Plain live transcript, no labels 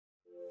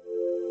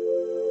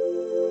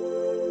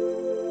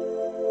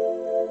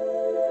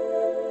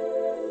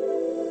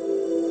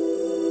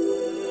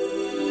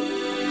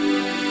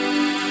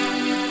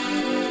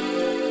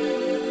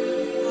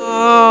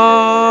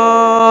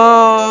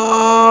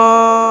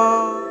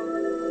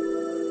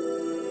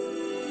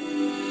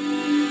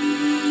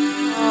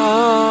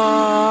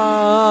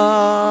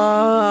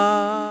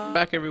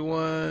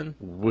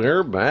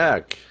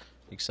back.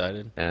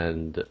 Excited?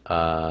 And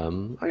I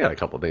got a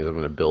couple things I'm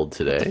going to build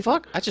today. What the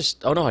fuck?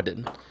 Oh no, I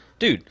didn't.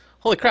 Dude,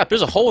 holy crap!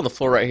 There's a hole in the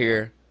floor right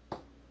here.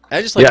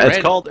 I just like yeah,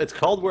 it's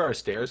called where our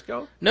stairs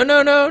go. No.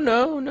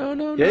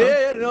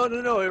 Yeah,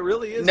 no. It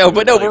really is. No,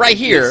 but right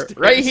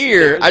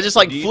here, I just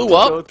like flew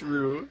up. Go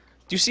through.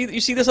 Do you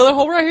see this other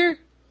hole right here?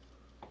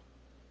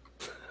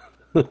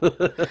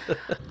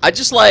 I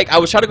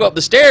was trying to go up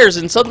the stairs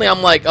and suddenly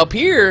I'm like up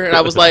here and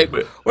I was like,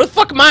 where the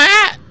fuck am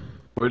I at?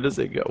 Where does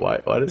it go?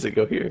 Why does it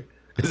go here?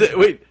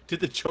 Wait, did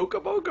the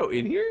chocobo go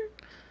in here?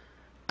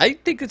 I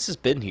think this has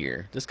been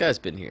here. This guy's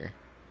been here.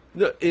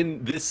 No,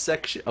 in this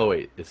section. Oh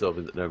wait, it's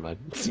open. Never mind.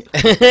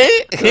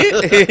 I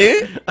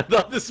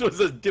thought this was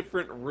a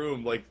different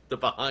room, like the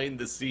behind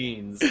the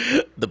scenes.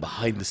 The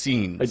behind the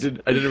scenes. I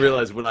didn't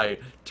realize when I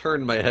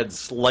turned my head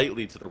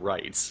slightly to the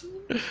right,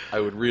 I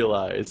would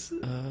realize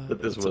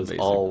that this was amazing.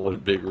 All one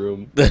big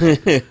room.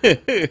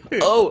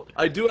 Oh,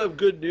 I do have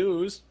good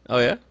news. Oh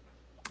yeah.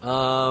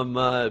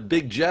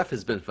 Big Jeff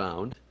has been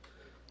found.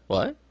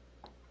 What?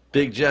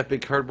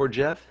 Big Cardboard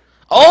Jeff.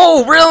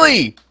 Oh,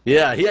 really?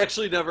 Yeah, he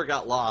actually never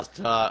got lost.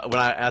 When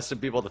I asked some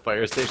people at the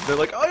fire station, they're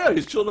like, "Oh yeah,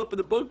 he's chilling up in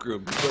the bunk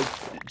room, he's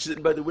like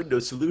sitting by the window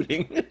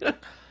saluting."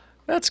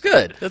 That's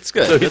good. That's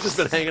good. So he's just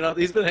been hanging out.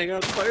 He's been hanging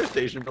out at the fire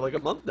station for like a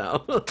month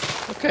now.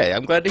 Okay,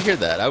 I'm glad to hear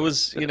that. I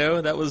was,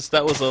 that was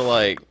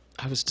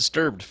I was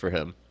disturbed for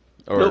him,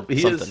 or nope,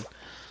 something.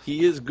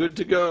 He is good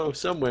to go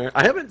somewhere.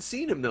 I haven't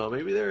seen him though.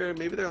 Maybe they're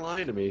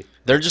lying to me.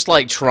 They're just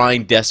like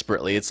trying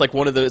desperately. It's like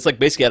it's like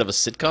basically out of a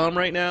sitcom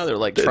right now. They're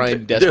like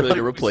trying desperately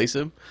to replace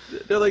him.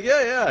 They're like,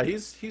 yeah,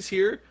 he's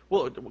here.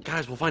 Well,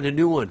 guys, we'll find a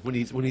new one when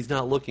he's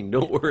not looking.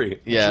 Don't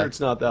worry. I'm sure it's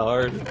not that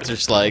hard. It's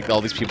just like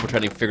all these people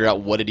trying to figure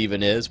out what it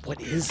even is.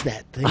 What is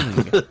that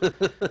thing?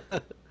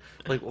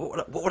 Like,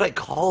 what would I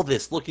call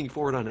this? Looking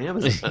for it on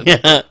Amazon.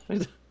 Yeah.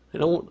 I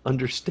don't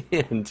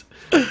understand.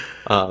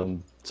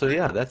 So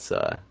yeah,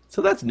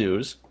 that's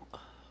news.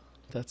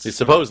 It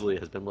supposedly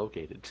has been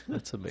located.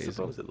 That's amazing.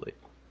 Supposedly.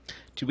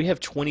 Do we have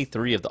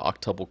 23 of the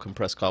octuple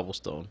compressed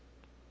cobblestone?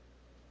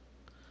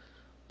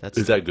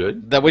 Is that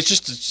good? That was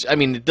just. I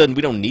mean,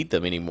 we don't need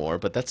them anymore.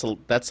 But that's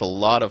a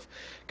lot of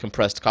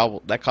compressed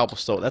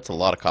cobblestone. That's a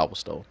lot of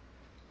cobblestone.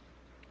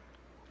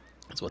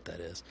 That's what that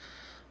is.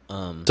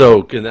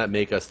 So can that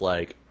make us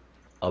like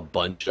a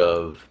bunch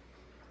of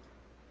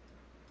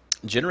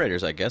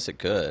generators? I guess it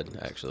could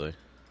actually.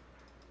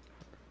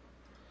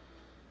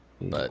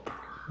 But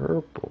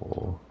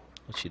purple.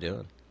 What you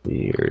doing?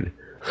 Weird.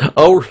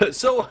 Oh,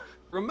 so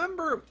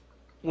remember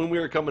when we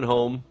were coming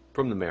home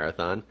from the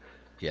marathon?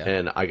 Yeah.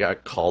 And I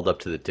got called up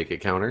to the ticket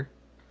counter.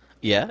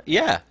 Yeah.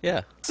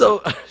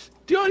 So,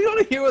 do you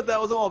want to hear what that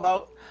was all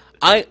about?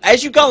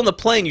 As you got on the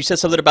plane, you said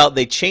something about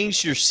they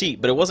changed your seat,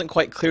 but it wasn't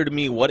quite clear to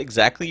me what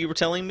exactly you were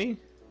telling me.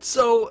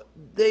 So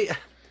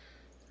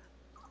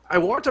I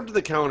walked up to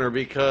the counter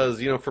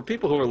because, for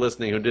people who are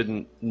listening who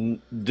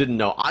didn't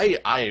know,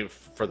 I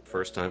for the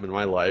first time in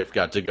my life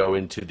got to go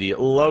into the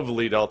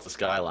lovely Delta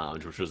Sky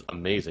Lounge, which was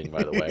amazing,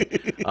 by the way,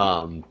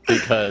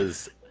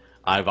 because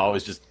I've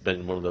always just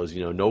been one of those,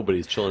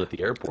 nobody's chilling at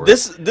the airport.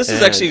 This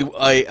is actually,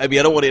 I mean,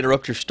 I don't want to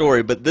interrupt your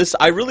story, but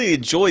I really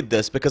enjoyed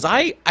this because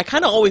I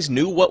kind of always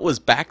knew what was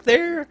back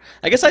there.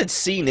 I guess I'd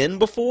seen in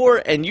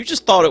before, and you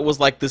just thought it was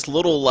like this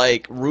little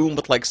room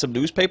with like some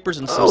newspapers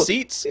and some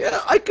seats.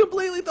 Yeah, I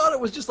completely thought it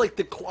was just like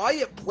the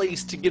quiet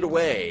place to get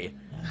away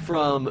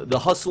from the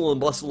hustle and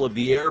bustle of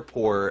the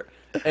airport,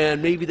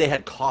 and maybe they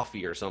had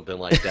coffee or something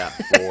like that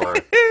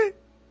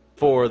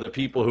for the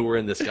people who were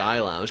in the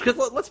Sky Lounge.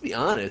 Because let's be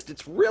honest,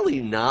 it's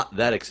really not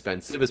that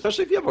expensive,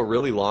 especially if you have a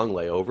really long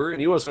layover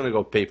and you just want to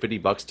go pay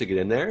 $50 to get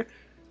in there.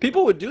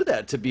 People would do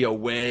that to be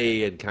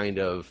away and kind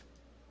of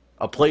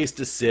a place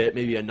to sit,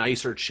 maybe a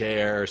nicer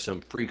chair, some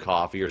free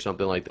coffee or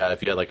something like that.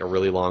 If you had like a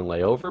really long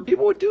layover,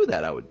 people would do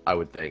that. I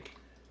would think.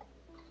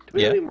 Do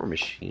we have any more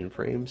machine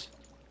frames?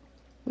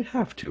 We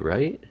have to,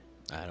 right?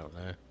 I don't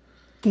know.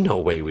 No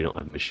way we don't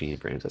have machine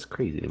frames. That's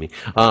crazy to me.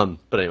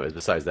 But anyways,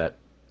 besides that,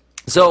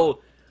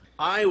 so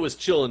I was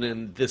chilling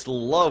in this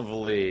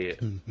lovely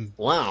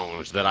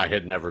lounge that I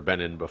had never been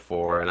in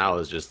before, and I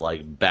was just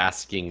like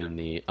basking in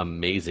the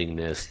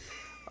amazingness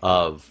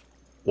of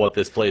what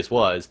this place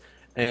was.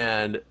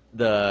 And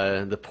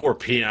the poor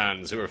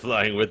peons who were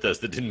flying with us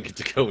that didn't get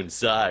to go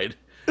inside,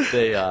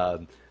 they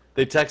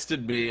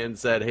texted me and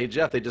said, "Hey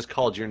Jeff, they just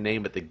called your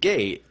name at the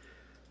gate."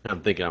 And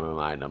I'm thinking in my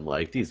mind, I'm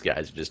like, these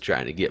guys are just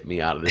trying to get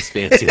me out of this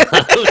fancy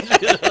lounge.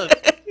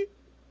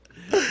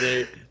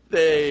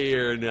 They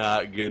are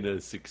not gonna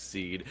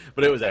succeed.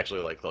 But it was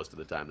actually like close to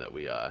the time that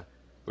we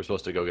were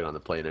supposed to go get on the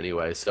plane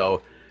anyway.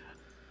 So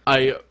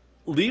I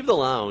leave the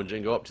lounge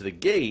and go up to the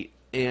gate,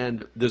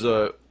 and there's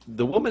the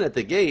woman at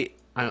the gate.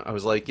 I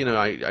was like,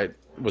 I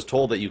was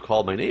told that you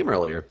called my name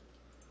earlier,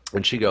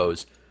 and she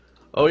goes,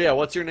 "Oh yeah,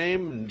 what's your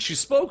name?" And she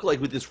spoke like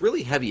with this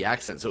really heavy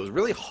accent, so it was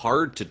really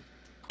hard to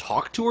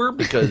talk to her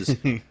because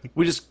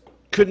we just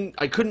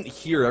I couldn't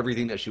hear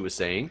everything that she was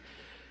saying.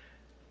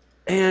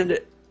 And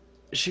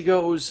she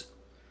goes,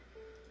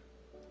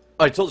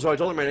 I told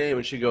her my name,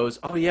 and she goes,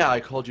 "Oh yeah, I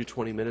called you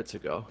 20 minutes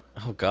ago."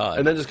 Oh God.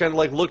 And then just kind of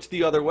like looked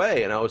the other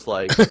way, and I was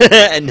like,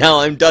 and now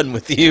I'm done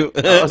with you.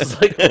 I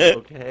was like,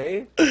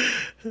 okay.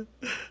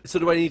 So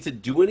do I need to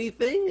do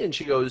anything? And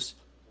she goes,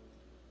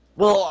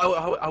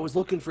 "Well, I was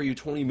looking for you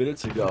 20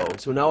 minutes ago,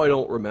 so now I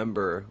don't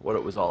remember what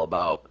it was all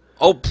about."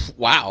 Oh,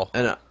 wow.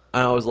 And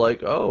I was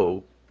like,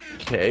 "Oh,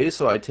 okay,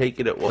 so I take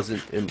it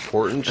wasn't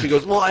important." She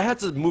goes, "Well, I had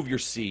to move your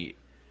seat."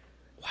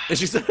 Wow. And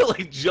she said it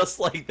like just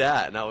like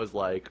that, and I was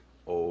like,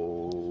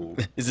 "Oh,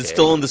 is it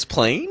still on this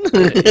plane?"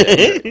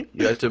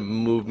 You have to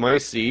move my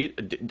seat.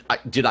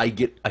 Did I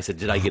get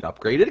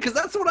upgraded? Because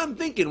that's what I'm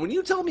thinking. When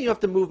you tell me you have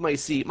to move my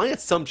seat, my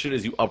assumption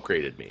is you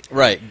upgraded me.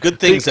 Right. Good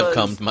things have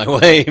come my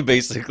way,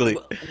 basically.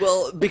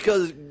 Well,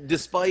 because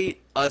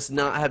despite us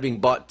not having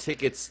bought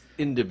tickets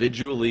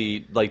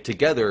individually, like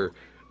together,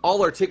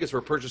 all our tickets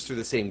were purchased through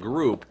the same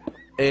group,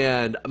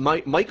 and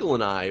Michael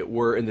and I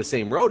were in the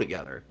same row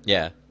together.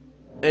 Yeah.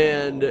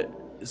 And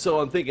so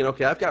I'm thinking,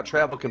 okay, I've got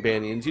travel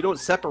companions. You don't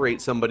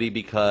separate somebody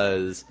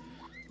because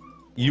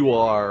you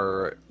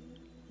are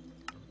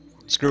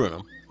screwing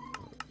them.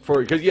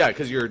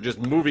 Because you're just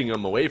moving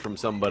them away from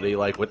somebody,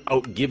 like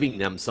without giving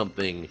them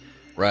something,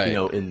 right? You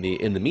know, in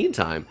the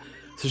meantime.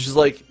 So she's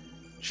like,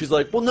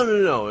 well,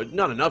 no,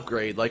 not an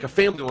upgrade. Like a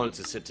family wanted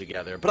to sit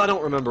together, but I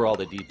don't remember all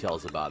the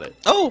details about it.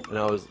 Oh, and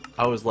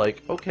I was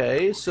like,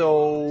 okay,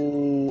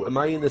 so am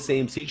I in the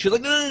same seat? She's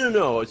like,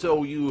 no.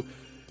 So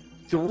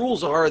the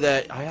rules are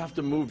that I have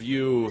to move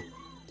you.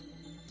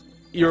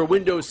 You're a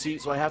window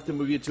seat, so I have to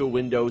move you to a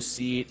window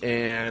seat,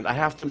 and I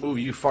have to move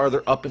you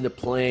farther up in the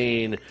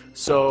plane.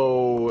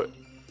 So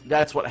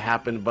that's what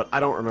happened, but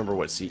I don't remember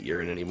what seat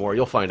you're in anymore.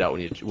 You'll find out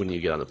when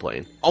you get on the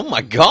plane. Oh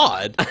my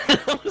God!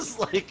 I was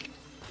like,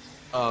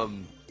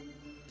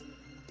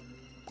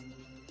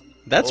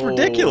 that's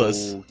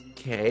ridiculous.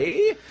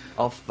 Okay,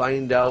 I'll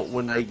find out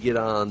when I get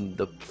on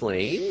the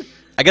plane.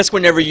 I guess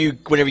whenever you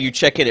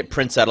check in, it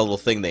prints out a little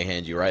thing they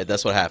hand you, right?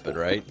 That's what happened,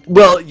 right?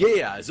 Well,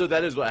 yeah. So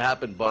that is what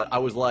happened. But I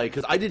was like,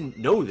 because I didn't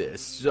know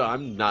this, so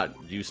I'm not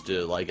used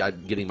to like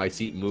getting my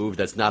seat moved.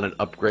 That's not an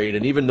upgrade.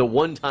 And even the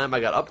one time I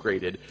got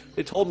upgraded,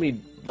 they told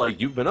me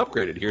like, "You've been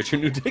upgraded. Here's your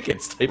new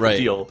tickets," type of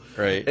deal.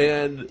 Right.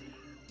 And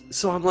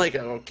so I'm like,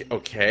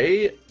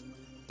 okay.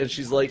 And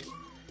she's like,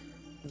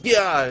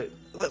 "Yeah,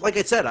 like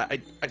I said,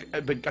 I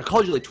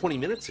called you like 20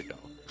 minutes ago."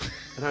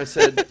 And I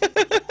said,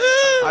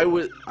 I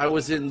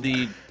was in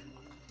the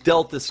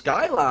Delta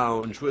Sky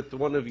Lounge with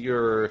one of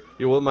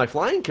my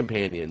flying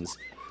companions.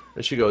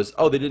 And she goes,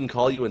 "Oh, they didn't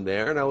call you in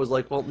there?" And I was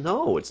like, "Well,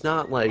 no, it's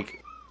not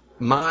like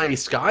my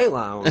Sky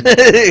Lounge."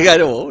 I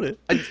don't own it.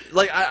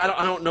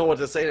 I don't know what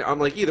to say. I'm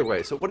like, either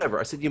way. So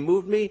whatever. I said, "You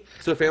moved me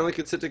so a family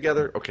could sit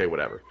together?" Okay,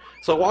 whatever.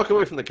 So I walk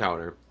away from the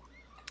counter.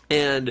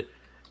 And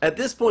at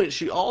this point,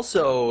 she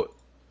also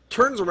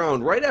turns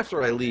around right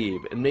after I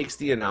leave and makes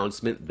the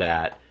announcement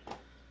that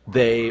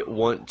they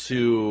want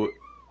to...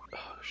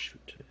 Oh,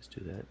 shoot, did I just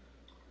do that?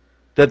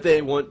 That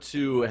they want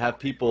to have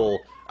people...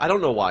 I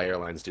don't know why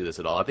airlines do this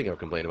at all. I think I've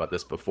complained about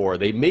this before.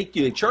 They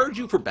charge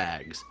you for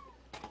bags,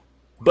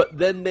 but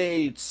then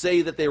they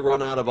say that they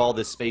run out of all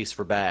this space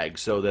for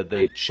bags, so that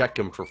they check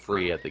them for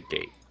free at the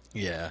gate.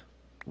 Yeah.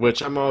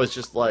 Which I'm always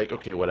just like,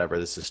 okay, whatever,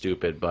 this is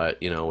stupid,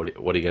 but, you know,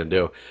 what are you going to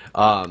do?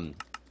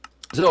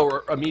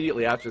 So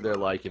immediately after, they're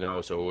like, you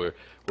know, so we're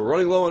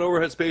running low on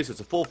overhead space.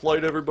 It's a full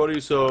flight, everybody.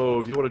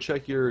 So if you want to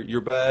check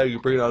your bag, you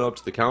bring it on up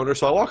to the counter.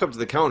 So I walk up to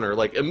the counter,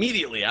 like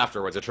immediately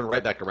afterwards. I turn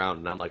right back around,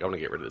 and I'm like, I want to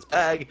get rid of this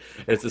bag.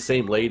 And it's the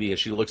same lady, and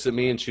she looks at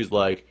me, and she's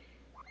like,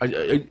 I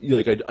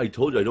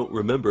told you I don't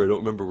remember. I don't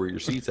remember where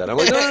your seat's at. I'm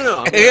like,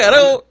 no. I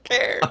don't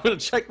care. I'm gonna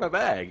check my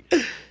bag.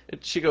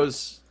 And she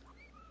goes,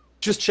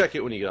 just check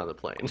it when you get on the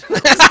plane.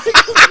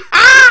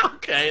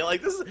 Okay,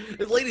 like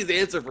this lady's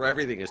answer for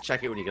everything is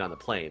check it when you get on the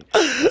plane.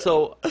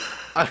 So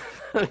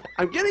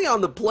I'm getting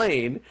on the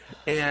plane,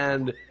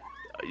 and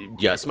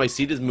yes, my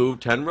seat is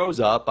moved 10 rows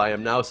up. I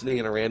am now sitting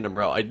in a random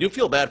row. I do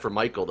feel bad for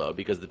Michael, though,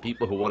 because the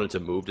people who wanted to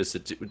move to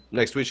sit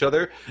next to each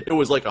other, it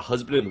was like a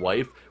husband and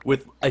wife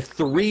with a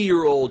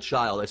 3-year-old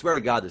child. I swear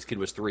to God, this kid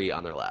was 3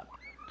 on their lap.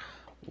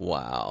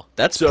 Wow,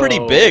 that's pretty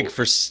big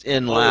for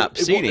in-lap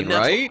seating, right?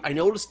 right? I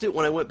noticed it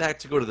when I went back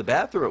to go to the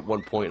bathroom at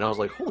one point, and I was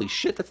like, holy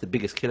shit, that's the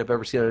biggest kid I've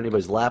ever seen on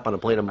anybody's lap on a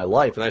plane in my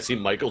life. And I see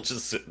Michael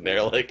just sitting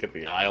there, like, in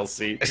the aisle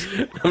seat.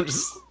 I'm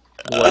just,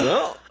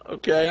 well,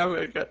 okay,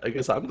 I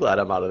guess I'm glad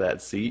I'm out of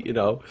that seat, you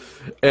know?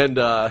 And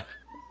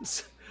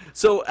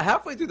so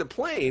halfway through the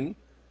plane,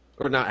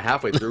 or not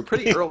halfway through,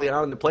 pretty early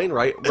on in the plane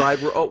ride,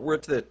 we're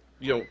at the,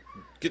 you know,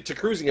 get to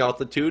cruising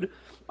altitude.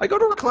 I go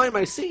to recline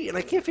my seat, and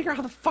I can't figure out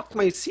how the fuck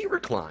my seat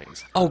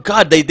reclines. Oh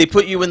God, they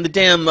put you in the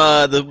damn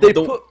They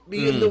put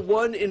me in the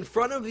one in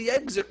front of the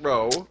exit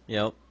row.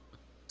 Yep.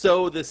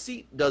 So the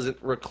seat doesn't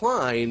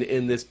recline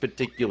in this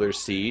particular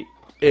seat.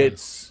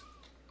 It's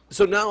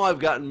so now I've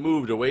gotten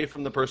moved away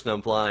from the person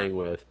I'm flying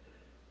with,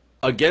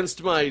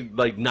 against my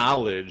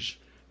knowledge.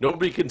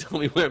 Nobody can tell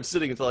me where I'm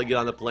sitting until I get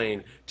on the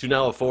plane. To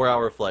now a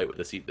 4-hour flight with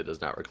a seat that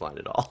does not recline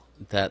at all.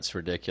 That's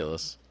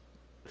ridiculous.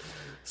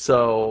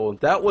 So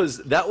that was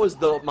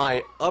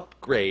my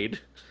upgrade.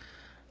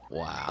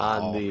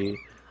 Wow.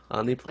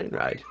 on the plane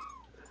ride.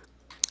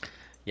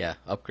 Yeah,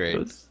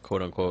 upgrade,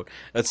 quote unquote.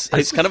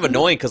 It's kind of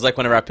annoying because like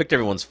whenever I picked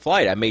everyone's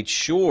flight, I made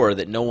sure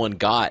that no one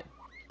got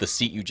the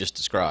seat you just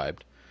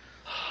described.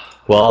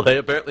 Well, they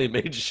apparently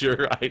made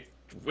sure I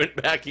went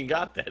back and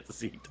got that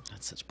seat.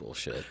 That's such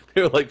bullshit.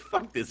 They were like,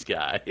 "Fuck this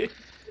guy.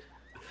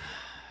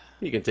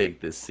 You can take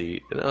this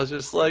seat." And I was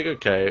just like,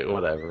 "Okay,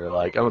 whatever.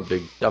 Like, I'm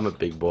a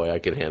big boy. I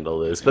can handle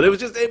this." But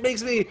it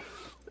makes me.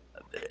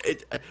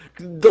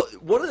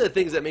 One of the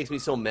things that makes me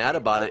so mad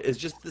about it is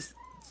just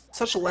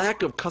such a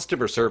lack of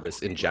customer service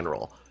in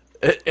general.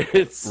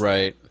 It's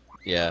right.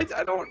 Yeah.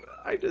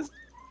 I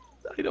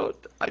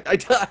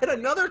had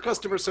another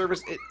customer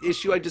service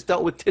issue I just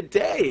dealt with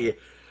today.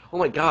 Oh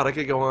my god, I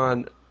could go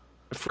on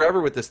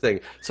forever with this thing.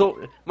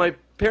 So my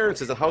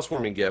parents, as a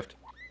housewarming gift,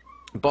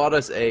 bought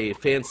us a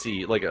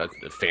fancy, like a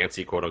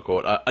fancy quote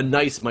unquote, a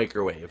nice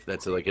microwave.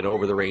 That's like an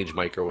over the range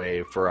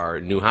microwave for our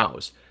new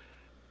house.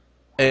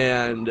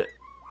 And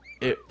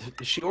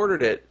she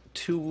ordered it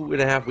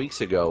 2.5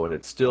 weeks ago, and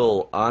it's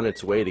still on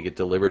its way to get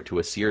delivered to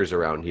a Sears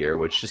around here,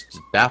 which just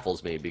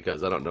baffles me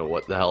because I don't know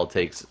what the hell it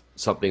takes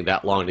something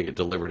that long to get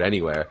delivered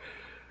anywhere.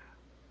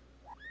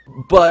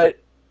 But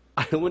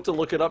I went to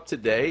look it up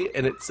today,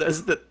 and it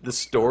says that the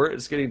store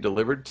it's getting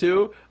delivered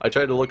to, I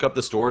tried to look up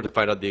the store to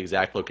find out the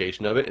exact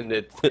location of it,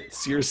 and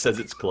Sears says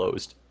it's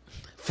closed.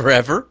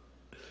 Forever?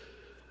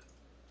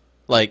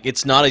 Like,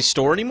 it's not a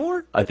store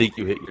anymore? I think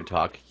you hit your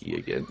talk key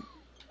again.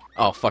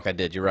 Oh, fuck, I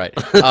did. You're right.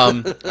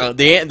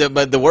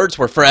 The words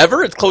were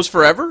forever? It's closed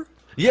forever?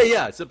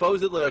 Yeah.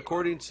 Supposedly,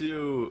 according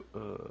to... how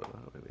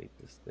do I make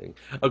this thing?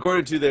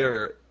 According to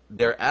their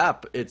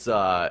app, it's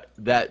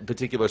that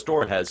particular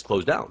store has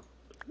closed down.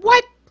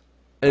 What?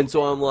 And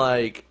so I'm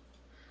like,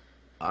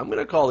 I'm going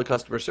to call the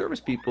customer service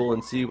people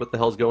and see what the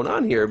hell's going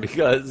on here,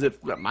 because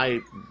if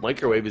my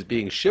microwave is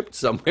being shipped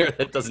somewhere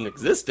that doesn't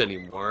exist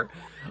anymore,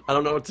 I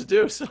don't know what to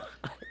do. So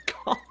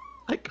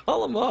I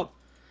call them up.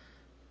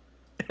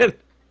 And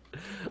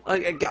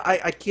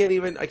I can't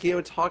even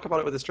talk about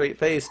it with a straight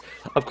face.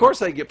 Of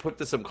course I get put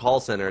to some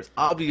call center. It's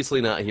obviously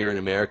not here in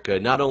America,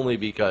 not only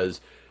because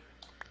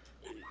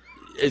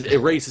as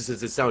racist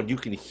as it sounds, you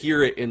can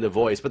hear it in the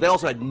voice, but they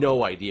also had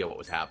no idea what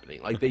was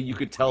happening. Like you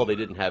could tell they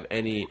didn't have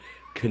any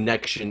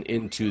connection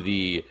into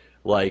the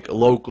like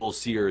local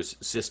Sears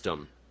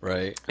system.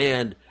 Right.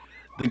 And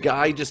the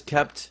guy just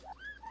kept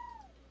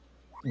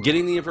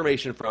getting the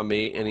information from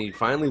me, and he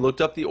finally looked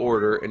up the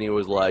order, and he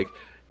was like,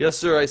 "Yes,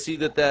 sir, I see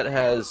that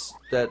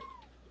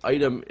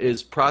item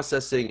is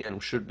processing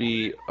and should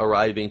be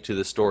arriving to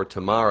the store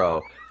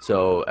tomorrow,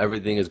 so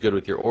everything is good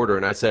with your order."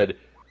 And I said,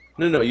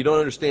 No, you don't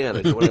understand.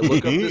 I said, when I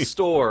look up this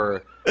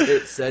store,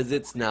 it says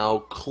it's now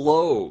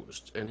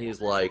closed. And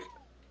he's like,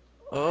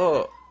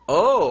 oh,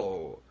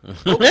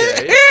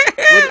 okay.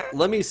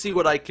 Let me see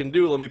what I can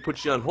do. Let me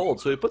put you on hold.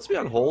 So he puts me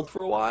on hold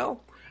for a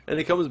while, and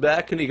he comes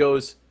back and he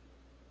goes,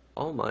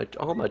 all my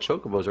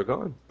chocobos are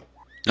gone.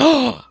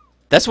 Oh,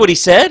 that's what he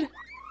said?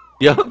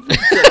 Yep. All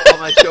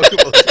my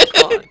chocobos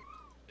are gone.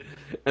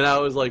 And I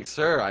was like,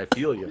 "Sir, I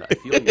feel you,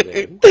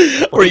 man."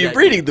 Were you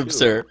breeding them,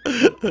 sir?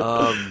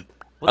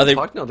 What the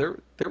fuck? No, they're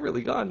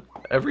really gone.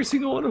 Every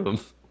single one of them.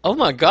 Oh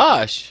my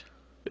gosh.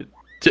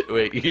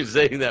 Wait, you're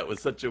saying that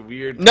was such a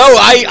weird... No,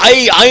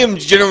 I'm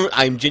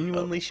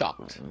genuinely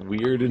shocked.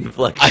 Weird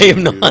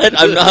inflection.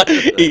 I'm not.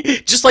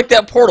 Just like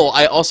that portal,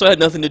 I also had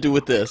nothing to do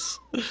with this.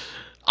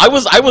 I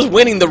was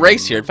winning the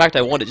race here. In fact,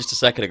 I won it just a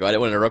second ago. I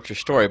didn't want to interrupt your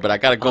story, but I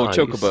gotta go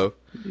chocobo.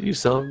 You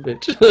son of a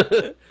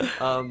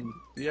bitch.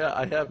 Yeah,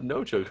 I have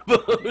no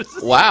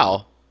chocobos.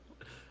 Wow.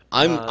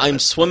 I'm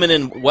swimming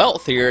in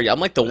wealth here. I'm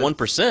like the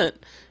 1%,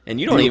 and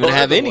you don't even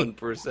have any.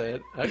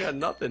 1%. I got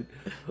nothing.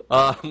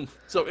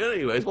 So,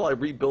 anyways, while I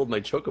rebuild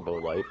my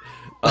chocobo life,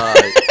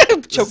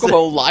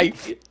 chocobo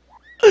life.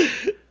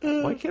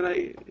 Why can't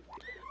I?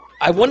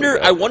 I wonder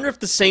if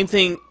the same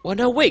thing. Well,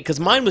 no, wait, because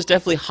mine was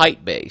definitely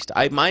height based.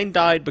 Mine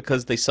died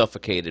because they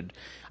suffocated.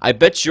 I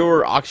bet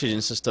your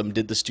oxygen system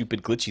did the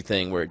stupid glitchy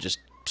thing where it just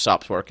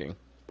stops working.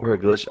 Where a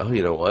glitch? Oh,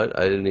 you know what?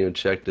 I didn't even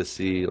check to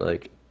see.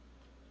 Like,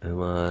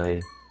 am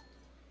I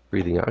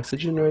breathing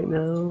oxygen right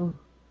now?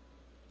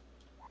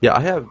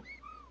 Yeah,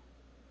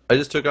 I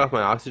just took off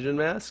my oxygen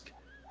mask.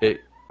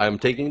 I'm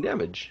taking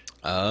damage.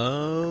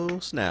 Oh,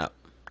 snap.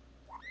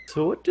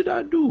 So what did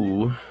I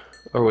do?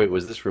 Or wait,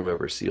 was this room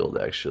ever sealed,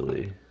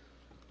 actually?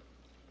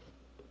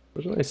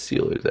 Where's my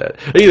sealers at?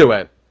 Either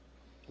way,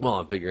 well,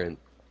 I'm figuring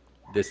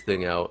this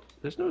thing out.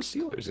 There's no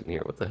sealers in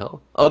here. What the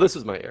hell? Oh, this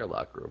is my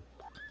airlock room.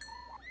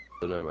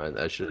 So never mind.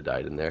 I should have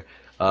died in there.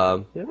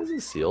 Yeah, this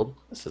is sealed.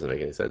 This doesn't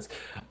make any sense.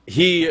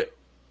 He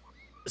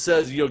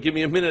says, give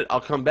me a minute.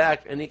 I'll come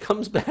back. And he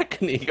comes back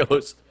and he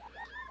goes...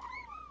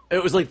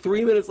 It was like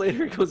 3 minutes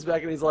later, he comes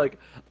back and he's like,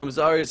 "I'm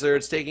sorry, sir,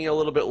 it's taking a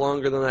little bit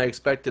longer than I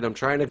expected. I'm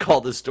trying to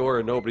call the store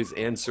and nobody's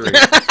answering."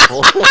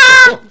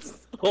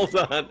 Hold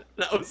on.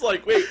 And I was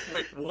like, wait,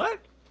 what?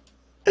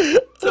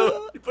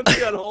 So he puts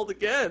me on hold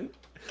again.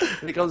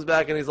 And he comes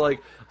back and he's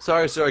like,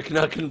 "Sorry, sir, I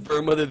cannot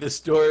confirm whether the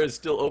store is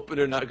still open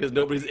or not because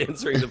nobody's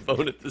answering the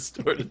phone at the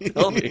store to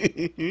tell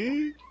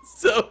me."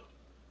 So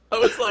I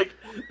was like,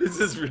 this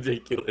is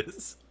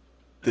ridiculous.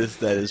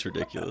 That is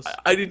ridiculous.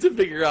 I need to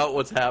figure out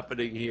what's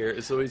happening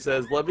here. So he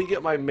says, let me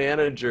get my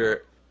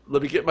manager,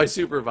 let me get my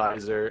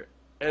supervisor,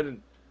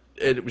 and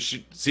we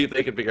should see if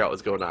they can figure out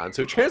what's going on.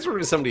 So he transferred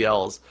to somebody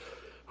else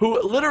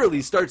who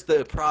literally starts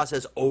the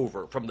process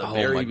over from the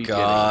very beginning. Oh,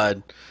 my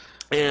God.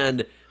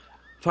 And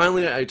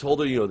finally, I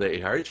told her, you know,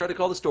 they already tried to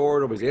call the store,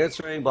 nobody's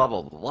answering, blah,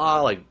 blah, blah,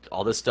 blah, like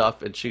all this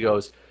stuff. And she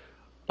goes,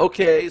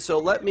 okay, so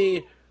let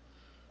me...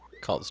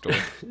 Call the store.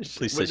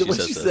 Please say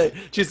she says that.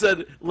 She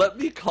said, let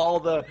me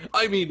call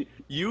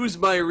use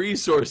my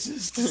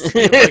resources to see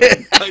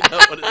if I can find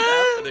out what is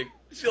happening.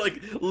 She, like,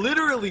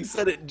 literally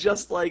said it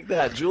just like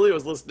that. Julia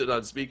was listening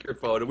on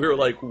speakerphone, and we were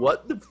like,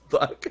 what the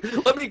fuck?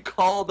 Let me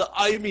call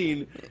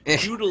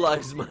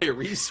utilize my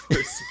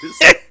resources.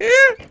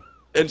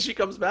 And she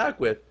comes back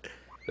with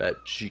that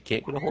she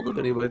can't get a hold of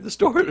anybody at the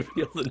store to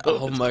be able to know.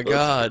 Oh, my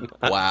God.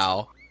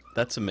 Wow.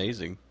 That's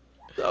amazing.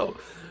 So,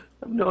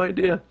 I have no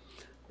idea.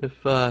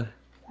 If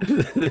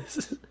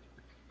this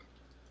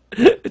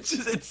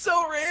is, it's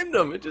so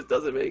random. It just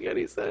doesn't make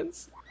any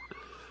sense.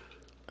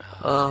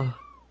 Oh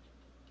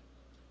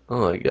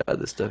my God,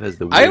 this stuff has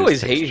the weirdest I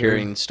always hate texture.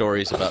 hearing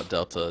stories about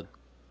Delta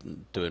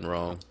doing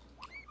wrong.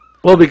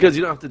 Well, because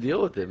you don't have to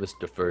deal with it,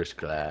 Mr. First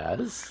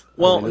Class.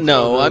 Well,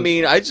 no, I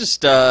mean, I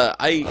just,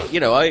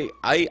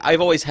 I've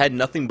always had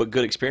nothing but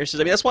good experiences.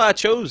 I mean, that's why I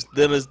chose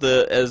them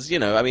as you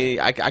know, I mean,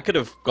 I could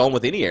have gone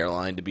with any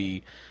airline to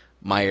be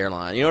my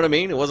airline. You know what I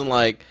mean? It wasn't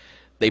like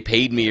they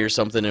paid me or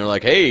something and they're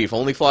like, hey, if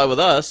only fly with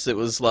us. It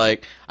was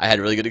like I had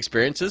really good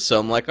experiences, so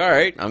I'm like, all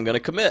right, I'm going to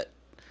commit.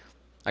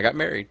 I got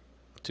married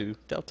to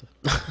Delta.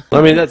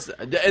 I mean, that's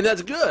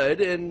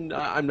good, and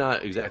I'm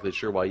not exactly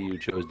sure why you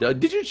chose Delta.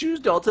 Did you choose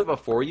Delta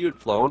before you had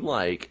flown,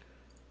 like,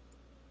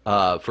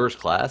 first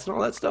class and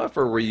all that stuff,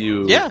 or were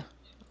you... Yeah.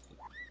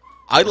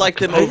 I like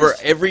them over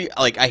every,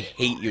 like, I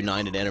hate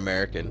United and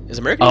American. Is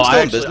American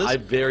still in business? I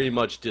very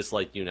much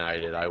dislike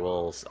United. I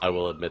will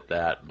admit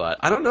that, but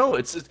I don't know.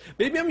 It's just,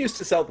 maybe I'm used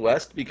to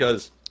Southwest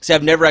because... See,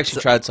 I've never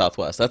actually tried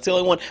Southwest. That's the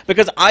only one,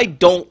 because I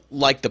don't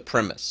like the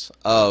premise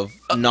of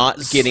not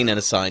getting an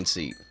assigned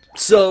seat.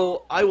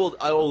 So, I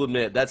will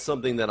admit, that's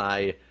something that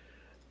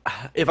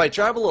if I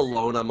travel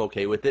alone, I'm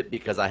okay with it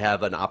because I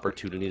have an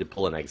opportunity to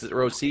pull an exit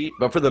row seat,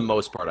 but for the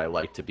most part, I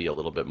like to be a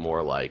little bit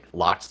more, like,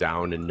 locked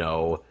down and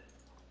know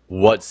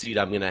what seat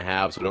I'm going to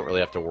have, so I don't really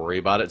have to worry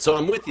about it. So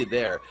I'm with you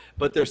there.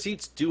 But their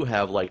seats do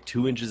have like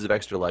 2 inches of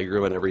extra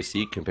legroom in every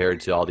seat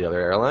compared to all the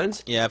other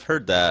airlines. Yeah, I've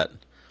heard that.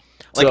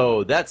 Like,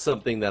 so that's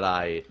something that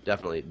I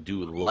definitely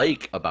do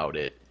like about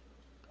it.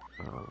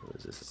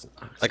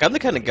 Like, I'm the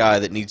kind of guy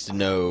that needs to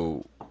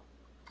know,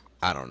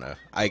 I don't know.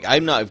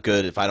 I'm not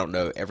good if I don't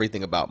know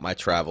everything about my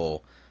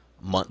travel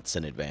months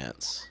in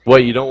advance. Well,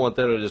 you don't want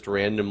them to just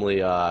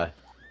randomly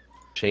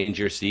change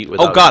your seat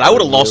without... Oh, God, I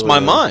would have lost my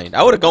mind.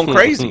 I would have gone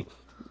crazy.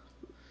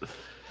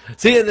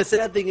 See, and the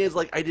sad thing is,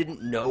 like, I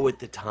didn't know at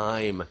the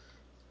time.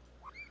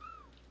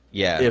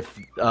 Yeah. If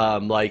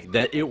like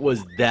that, it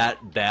was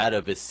that bad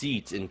of a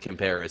seat in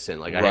comparison.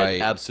 Like I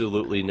had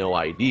absolutely no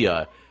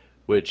idea,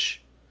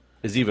 which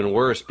is even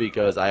worse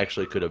because I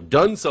actually could have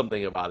done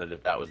something about it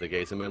if that was the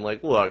case. I mean,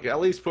 like, look, at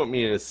least put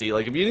me in a seat.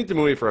 Like, if you need to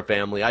move me for a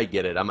family, I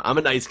get it. I'm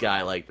a nice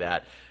guy like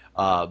that.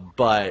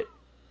 But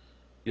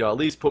you know, at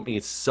least put me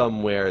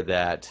somewhere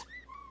that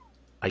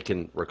I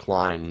can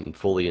recline and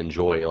fully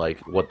enjoy,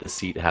 like, what the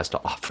seat has to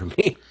offer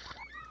me.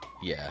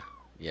 Yeah.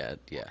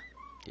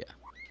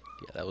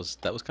 That was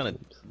kind of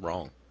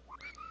wrong.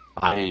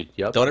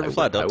 Don't ever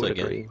fly Delta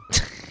again.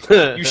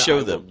 You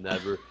show them.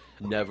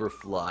 Never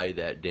fly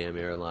that damn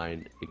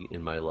airline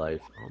in my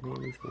life. Oh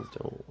man, these things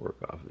don't work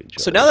off of each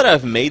other. So now that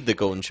I've made the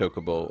Golden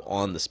Chocobo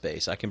on the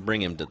space, I can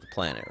bring him to the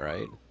planet,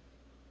 right?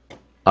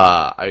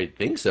 I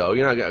think so.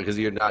 You know, because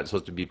you're not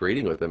supposed to be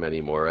breeding with them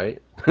anymore,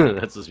 right?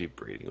 Not supposed to be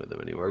breeding with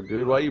them anymore.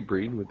 Good. Why are you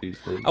breeding with these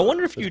things? I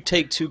wonder if you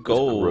take 2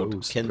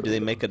 gold, do they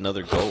make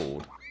another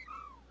gold?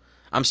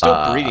 I'm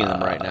still breeding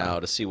them right now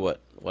to see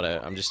what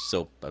I'm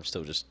still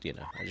just, you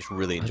know, I just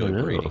really enjoy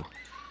breeding.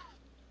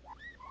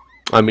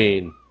 I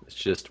mean, it's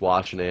just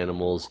watching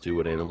animals do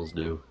what animals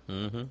do.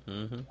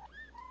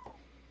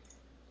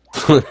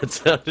 That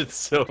sounded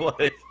so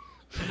like.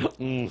 Watch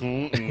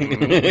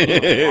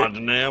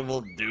an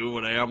animal do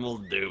what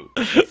animals do.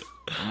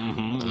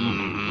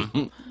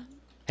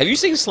 Have you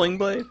seen Sling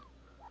Blade?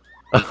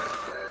 No.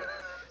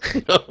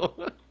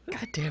 God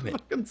damn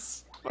it!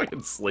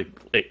 Fucking Sling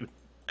Blade.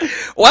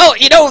 Well,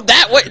 you know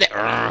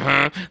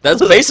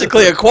that's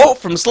basically a quote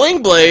from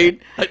Sling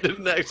Blade. I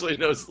didn't actually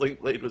know Sling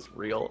Blade was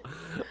real.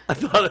 I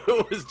thought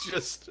it was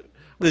just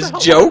this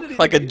joke,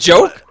 like a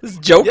joke. This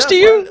jokes to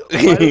you?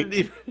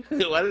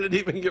 Why did it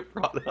even get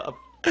brought up?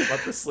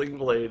 About the Sling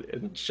Blade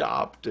and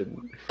chopped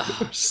and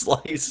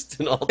sliced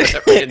and all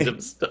that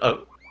random stuff.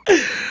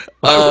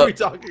 Why were we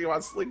talking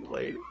about Sling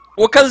Blade?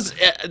 Well, because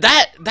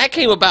that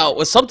came about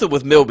with something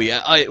with Milby.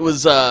 It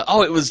was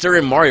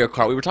during Mario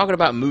Kart. We were talking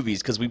about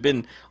movies because we've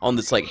been on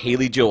this like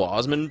Haley Joel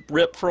Osment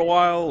rip for a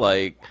while.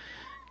 Like,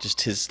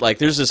 just his like,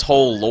 there's this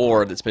whole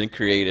lore that's been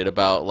created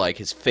about like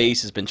his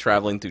face has been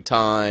traveling through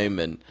time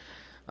and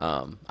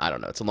I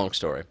don't know. It's a long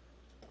story.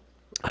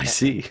 I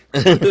see.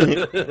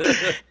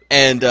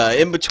 And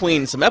in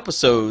between some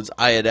episodes,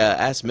 I had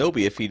asked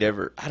Milby if he'd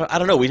ever. I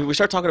don't know. We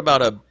started talking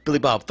about Billy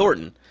Bob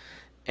Thornton,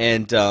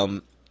 and he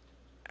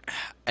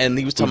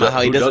was talking about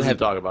how he doesn't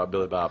talk about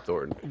Billy Bob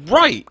Thornton.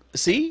 Right.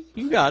 See,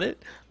 you got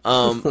it.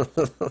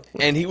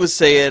 And he was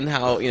saying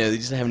how he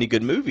doesn't have any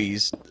good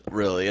movies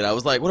really, and I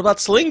was like, "What about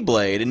Sling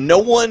Blade?" And no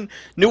one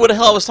knew what the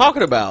hell I was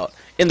talking about.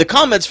 In the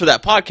comments for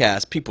that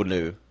podcast, people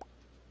knew.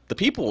 The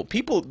people,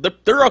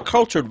 there are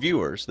cultured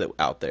viewers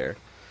out there.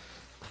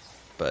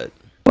 But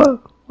well,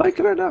 why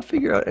can I not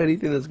figure out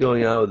anything that's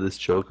going on with this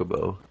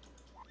Chocobo?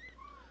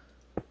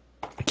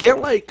 I can't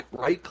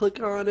right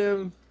click on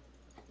him.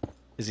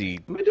 Is he?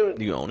 What am I doing?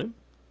 Do you own him?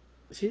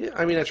 Yeah,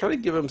 I mean, I try to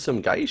give him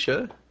some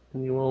geisha,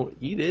 and he won't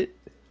eat it.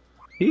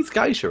 He eats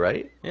geisha,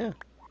 right? Yeah.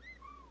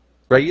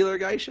 Regular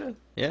geisha?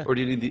 Yeah. Or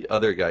do you need the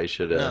other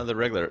geisha to... No, the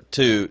regular.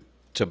 To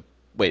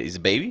wait, he's a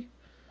baby?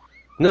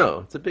 No,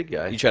 it's a big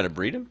guy. You trying to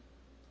breed him?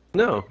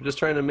 No, just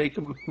trying to make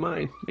him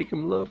mine, make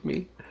him love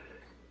me.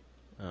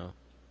 Oh,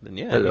 then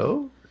yeah.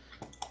 Hello?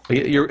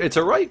 It's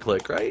a right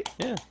click, right?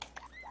 Yeah.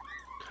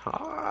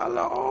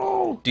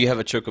 Hello? Do you have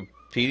a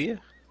Chocopedia?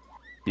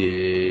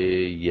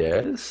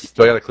 Yes.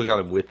 Do I gotta click on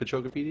him with the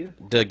Chocopedia?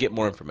 To get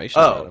more information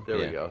about him. There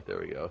we go, there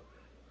we go.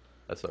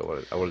 That's what I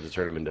wanted. I wanted to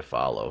turn him into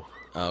follow.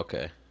 Oh,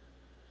 okay.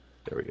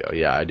 There we go.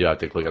 Yeah, I do have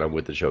to click on him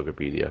with the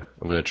Chocopedia.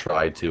 I'm gonna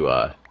try to,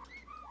 I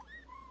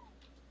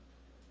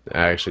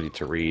actually need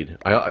to read.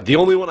 The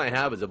only one I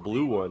have is a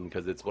blue one,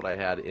 because it's what I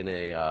had in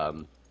a,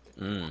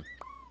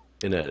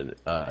 in an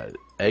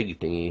egg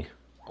thingy.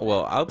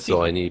 Well, I'll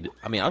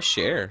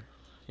share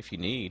if you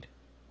need.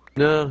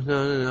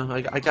 No.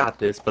 I got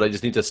this, but I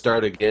just need to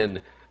start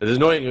again. It's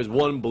annoying because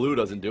one blue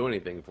doesn't do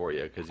anything for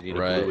you because you need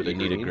a blue with a green.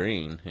 You need a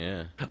green,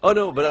 yeah. Oh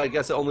no, but I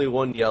guess only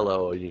one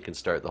yellow and you can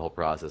start the whole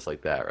process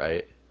like that,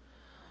 right?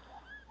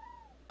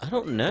 I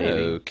don't know.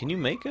 Maybe. Can you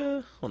make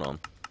a? Hold on.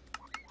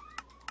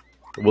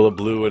 Will a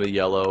blue and a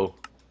yellow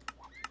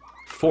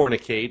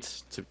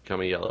fornicate to become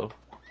a yellow,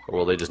 or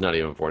will they just not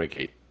even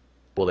fornicate?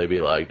 Will they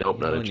be like, nope,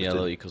 not interested?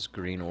 Yellow equals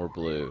green or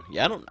blue.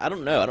 Yeah, I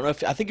don't know.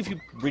 I think if you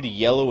breed a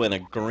yellow and a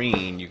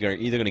green, you're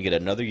either going to get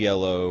another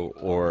yellow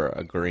or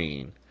a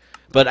green.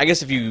 But I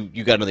guess if you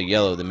got another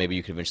yellow, then maybe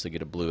you could eventually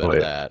get a blue out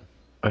of that.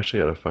 I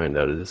actually gotta find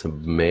out. Is this a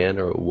man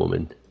or a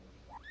woman?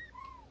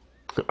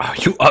 Are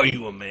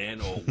you a man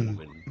or a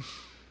woman?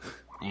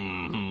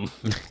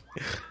 Mm-hmm.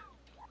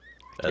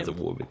 That's a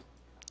woman.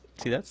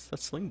 See, that's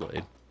Sling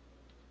Blade.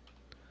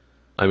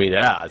 I mean,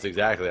 yeah, that's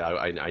exactly.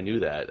 I knew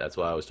that. That's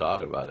why I was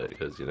talking about it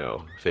because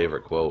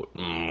favorite quote.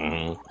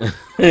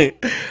 I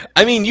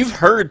mean, you've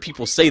heard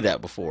people say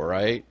that before,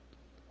 right?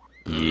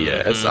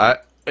 Yes,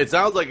 it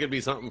sounds like it'd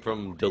be something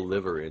from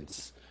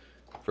Deliverance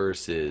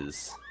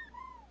versus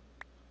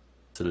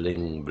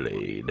Sling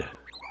Blade.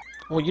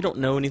 Well, you don't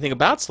know anything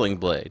about Sling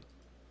Blade.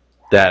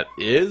 That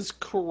is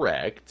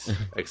correct,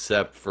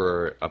 except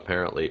for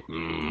apparently.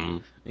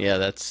 Yeah,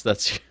 that's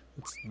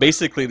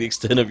basically the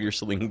extent of your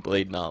Sling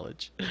Blade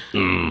knowledge.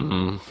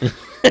 Oh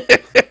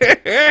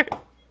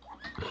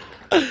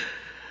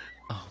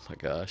my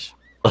gosh.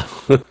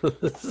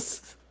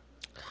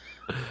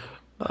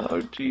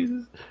 Oh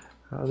Jesus.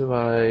 How do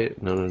I...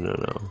 No.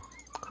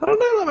 How did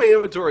I let my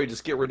inventory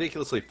just get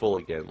ridiculously full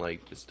again?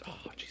 Like, just... Oh,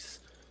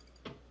 Jesus.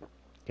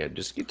 Yeah,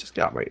 just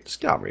got my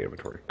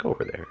inventory. Go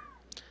over there.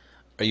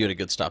 Are you at a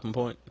good stopping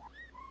point?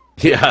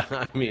 Yeah,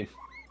 I mean...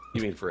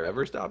 You mean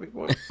forever stopping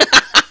point?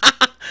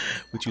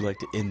 Would you like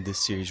to end this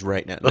series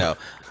right now? No.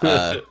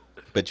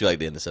 But you like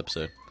to end this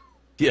episode?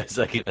 Yes,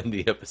 I can end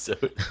the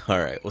episode.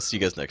 Alright, we'll see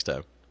you guys next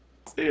time.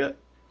 See ya.